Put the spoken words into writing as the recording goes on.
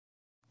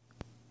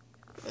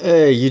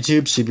Hey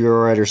YouTube,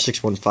 CBR Rider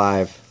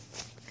 615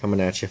 coming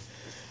at you.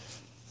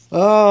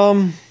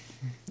 I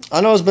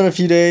know it's been a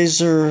few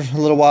days or a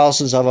little while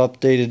since I've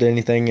updated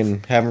anything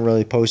and haven't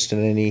really posted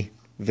any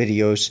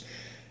videos.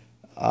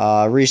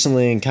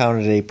 Recently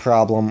encountered a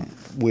problem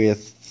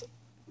with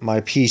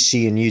my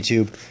PC and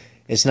YouTube.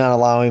 It's not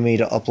allowing me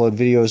to upload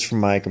videos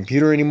from my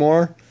computer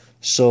anymore,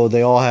 so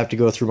they all have to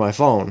go through my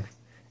phone.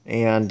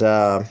 And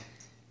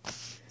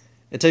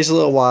it takes a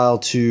little while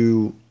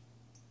to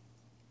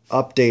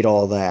update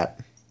all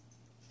that,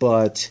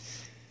 but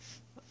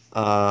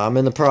I'm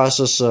in the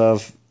process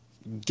of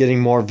getting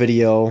more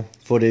video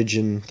footage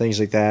and things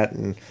like that,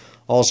 and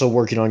also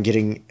working on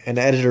getting an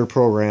editor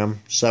program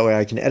so that way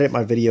I can edit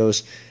my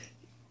videos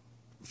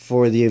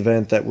for the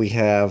event that we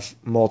have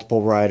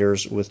multiple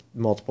riders with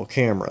multiple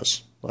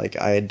cameras, like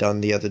I had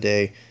done the other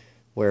day,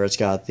 where it's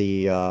got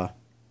the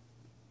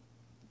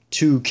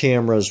two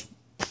cameras,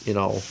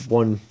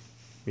 two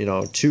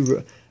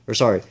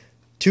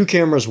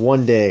cameras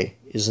one day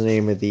is the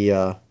name of the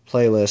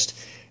playlist.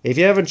 If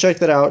you haven't checked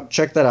that out,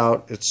 check that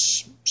out.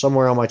 It's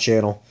somewhere on my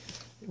channel.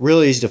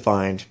 Really easy to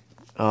find.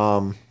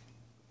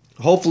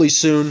 Hopefully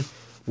soon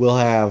we'll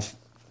have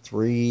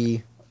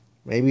 3,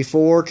 maybe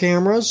 4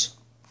 cameras.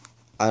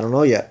 I don't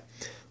know yet.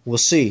 We'll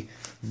see.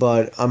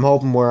 But I'm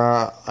hoping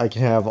where I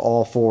can have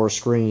all 4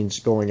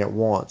 screens going at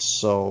once.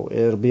 So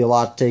it'll be a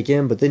lot to take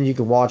in, but then you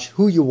can watch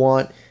who you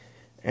want.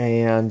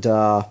 And,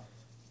 I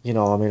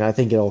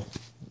think it'll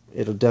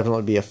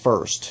definitely be a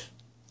first.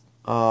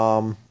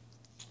 Other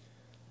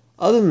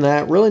than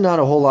that, really not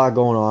a whole lot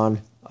going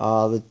on.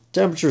 The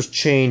temperature's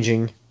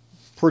changing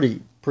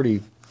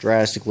pretty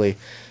drastically.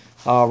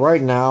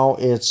 Right now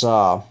it's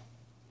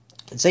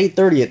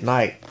 8:30 at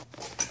night,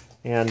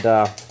 and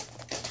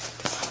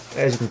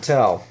as you can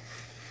tell,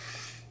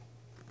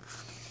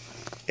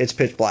 it's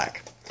pitch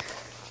black.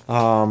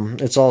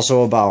 It's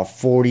also about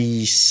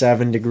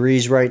 47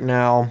 degrees right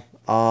now.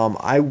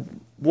 I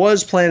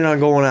was planning on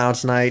going out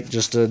tonight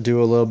just to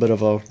do a little bit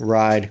of a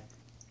ride.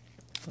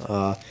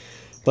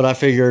 But I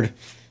figured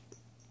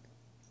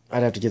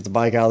I'd have to get the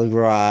bike out of the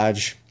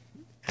garage,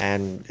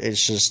 and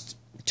it's just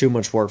too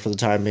much work for the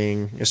time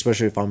being,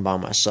 especially if I'm by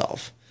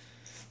myself.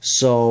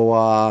 So,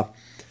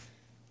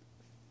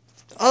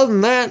 other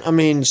than that,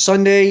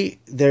 Sunday,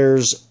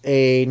 there's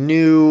a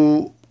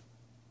new,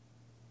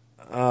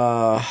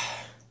 well,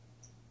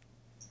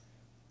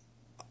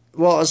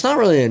 it's not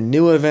really a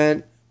new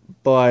event,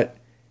 but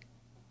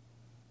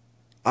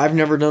I've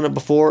never done it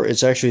before.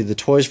 It's actually the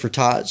Toys for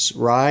Tots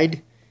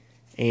ride.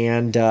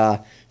 And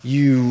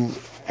you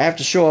have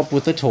to show up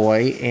with a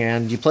toy,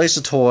 and you place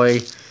a toy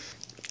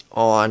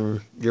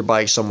on your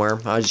bike somewhere.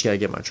 I just gotta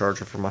get my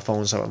charger for my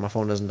phone so my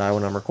phone doesn't die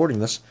when I'm recording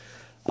this.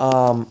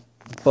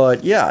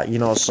 But yeah,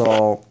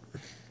 so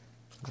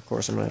of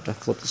course I'm gonna have to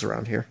flip this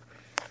around here.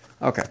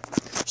 Okay,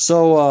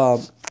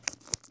 so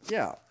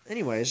yeah.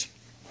 Anyways,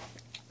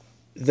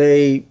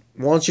 they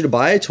want you to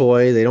buy a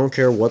toy. They don't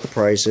care what the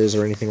price is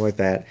or anything like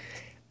that,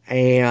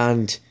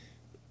 and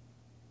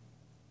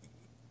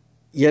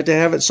you have to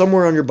have it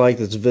somewhere on your bike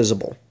that's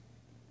visible.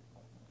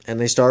 And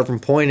they start from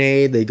point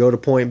A, they go to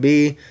point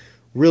B.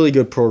 Really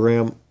good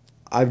program.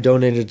 I've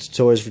donated to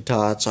Toys for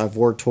Tots. I've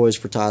worked Toys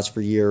for Tots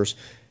for years,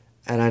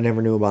 and I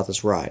never knew about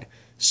this ride.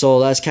 So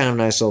that's kind of a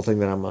nice little thing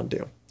that I'm going to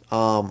do.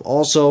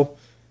 Also,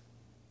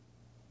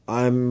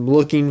 I'm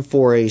looking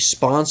for a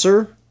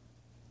sponsor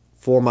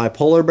for my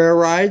polar bear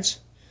rides.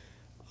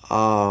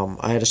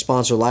 I had a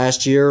sponsor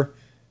last year,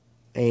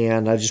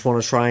 and I just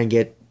want to try and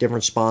get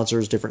different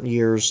sponsors, different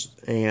years,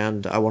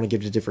 and I want to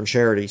give to different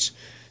charities.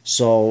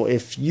 So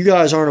if you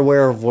guys aren't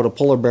aware of what a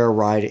polar bear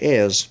ride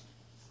is,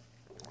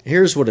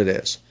 here's what it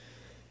is.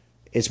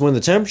 It's when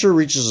the temperature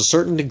reaches a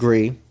certain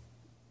degree,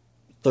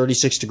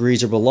 36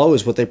 degrees or below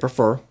is what they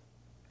prefer.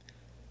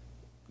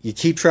 You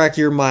keep track of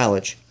your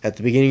mileage. At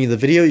the beginning of the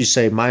video, you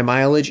say, my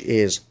mileage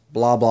is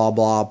blah, blah,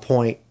 blah,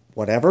 point,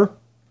 whatever.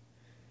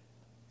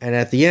 And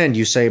at the end,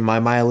 you say, my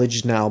mileage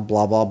is now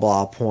blah, blah,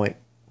 blah, point,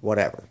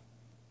 whatever.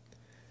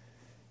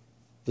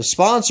 The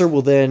sponsor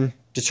will then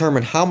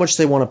determine how much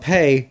they want to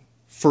pay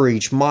for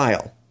each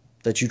mile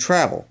that you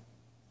travel.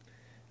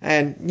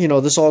 And,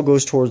 this all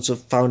goes towards the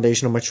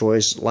foundation of my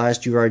choice.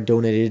 Last year I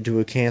donated to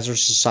a cancer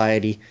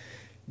society.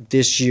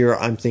 This year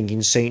I'm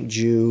thinking St.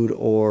 Jude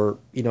or,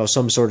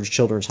 some sort of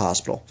children's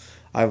hospital.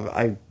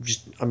 I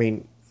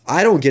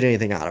don't get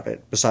anything out of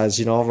it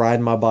besides,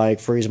 riding my bike,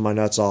 freezing my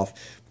nuts off.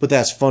 But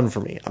that's fun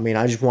for me.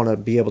 I just want to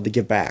be able to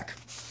give back.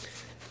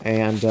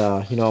 And,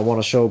 I want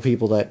to show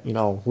people that,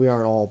 we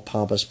aren't all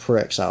pompous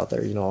pricks out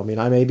there,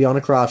 I may be on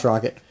a crotch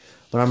rocket,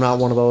 but I'm not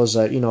one of those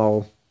that,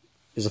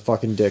 is a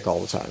fucking dick all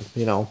the time,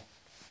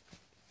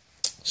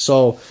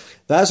 So,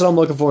 that's what I'm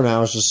looking for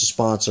now, is just a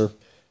sponsor.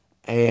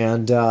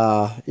 And,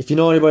 if you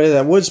know anybody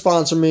that would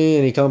sponsor me,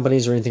 any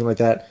companies or anything like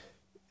that,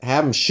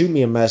 have them shoot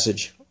me a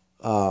message,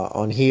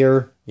 on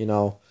here,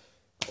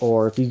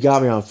 or if you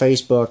got me on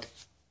Facebook,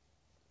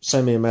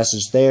 send me a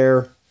message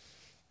there.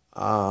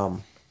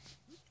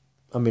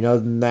 Other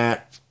than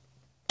that,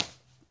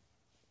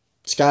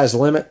 sky's the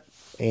limit,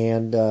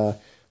 and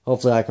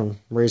hopefully I can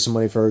raise some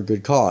money for a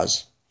good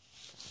cause.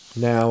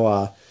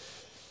 Now,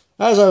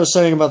 as I was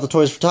saying about the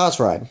Toys for Tots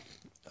ride,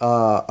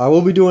 I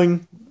will be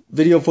doing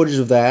video footage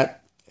of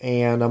that,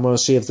 and I'm going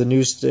to see if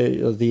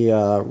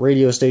the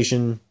radio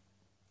station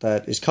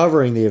that is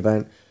covering the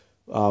event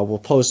will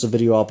post a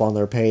video up on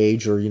their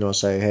page, or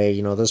say,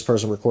 hey, this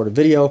person recorded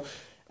video,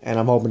 and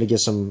I'm hoping to get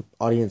some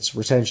audience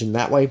retention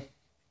that way.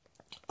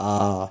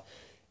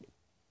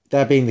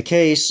 That being the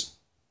case,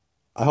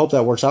 I hope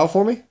that works out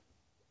for me.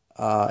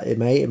 It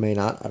may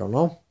not, I don't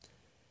know.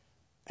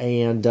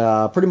 And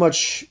pretty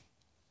much,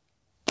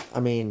 I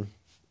mean,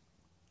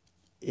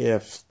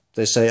 if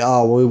they say,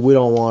 oh, we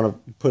don't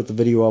want to put the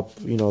video up,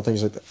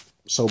 things like that,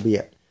 so be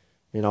it.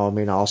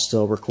 I'll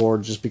still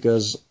record just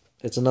because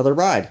it's another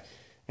ride.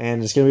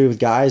 And it's going to be with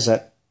guys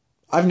that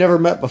I've never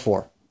met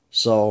before.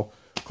 So,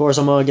 of course,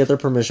 I'm going to get their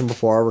permission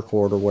before I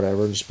record or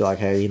whatever, and just be like,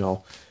 hey,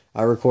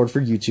 I record for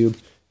YouTube.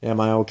 Am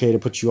I okay to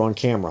put you on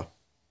camera?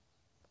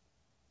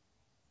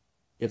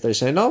 If they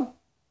say no,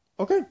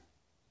 okay,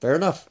 fair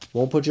enough.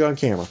 Won't put you on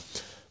camera.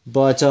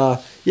 But,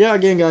 yeah,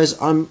 again,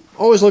 guys, I'm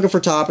always looking for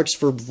topics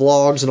for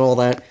vlogs and all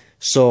that.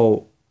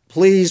 So,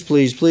 please,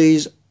 please,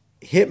 please,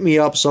 hit me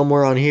up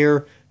somewhere on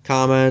here.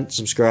 Comment,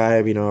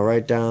 subscribe,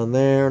 right down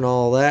there and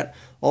all that.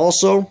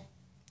 Also,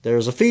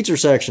 there's a feature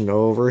section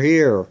over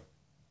here.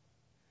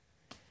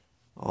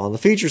 On the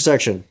feature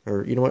section,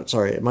 or you know what,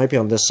 sorry, it might be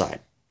on this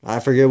side. I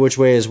forget which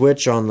way is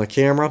which on the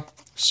camera.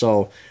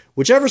 So,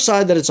 whichever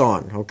side that it's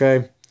on,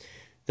 okay?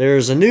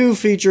 There's a new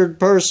featured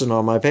person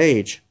on my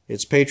page.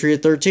 It's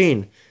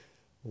Patriot13.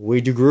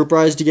 We do group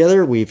rides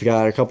together. We've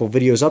got a couple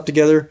videos up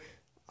together.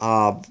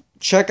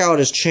 Check out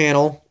his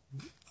channel.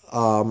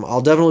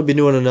 I'll definitely be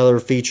doing another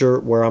feature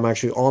where I'm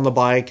actually on the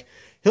bike.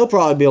 He'll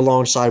probably be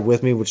alongside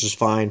with me, which is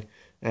fine.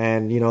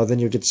 And, then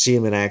you'll get to see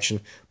him in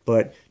action.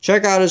 But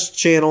check out his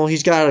channel.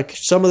 He's got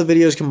some of the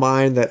videos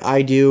combined that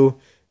I do,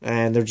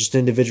 and they're just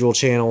individual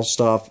channel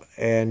stuff.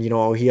 And, he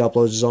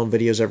uploads his own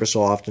videos every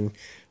so often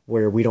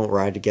where we don't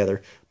ride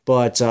together.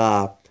 But,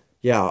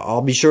 yeah,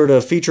 I'll be sure to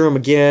feature him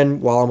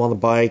again while I'm on the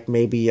bike.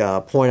 Maybe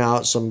point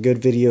out some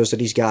good videos that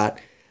he's got.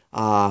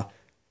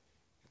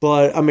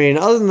 But, I mean,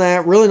 other than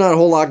that, really not a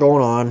whole lot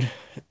going on.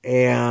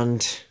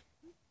 And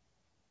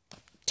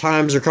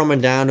times are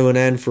coming down to an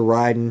end for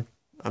riding.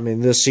 I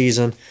mean, this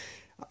season,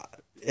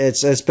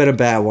 it's been a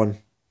bad one.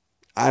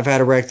 I've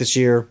had a wreck this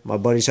year. My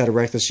buddy's had a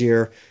wreck this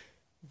year.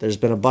 There's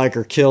been a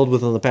biker killed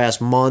within the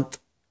past month.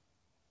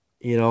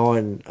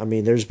 And, I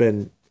mean, there's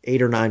been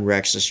 8 or 9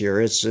 wrecks this year.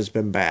 It's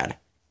been bad.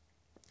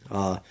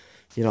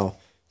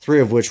 3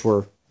 of which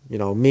were,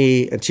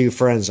 me and 2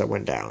 friends that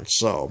went down.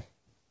 So,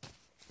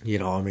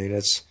 I mean,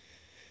 it's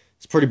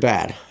pretty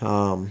bad.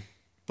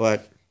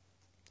 But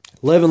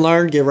live and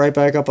learn, get right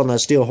back up on that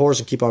steel horse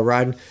and keep on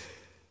riding.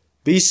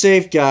 Be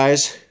safe,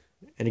 guys.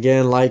 And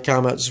again, like,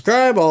 comment,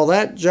 subscribe, all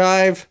that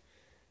jive.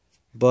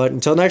 But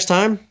until next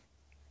time,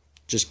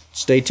 just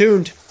stay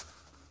tuned.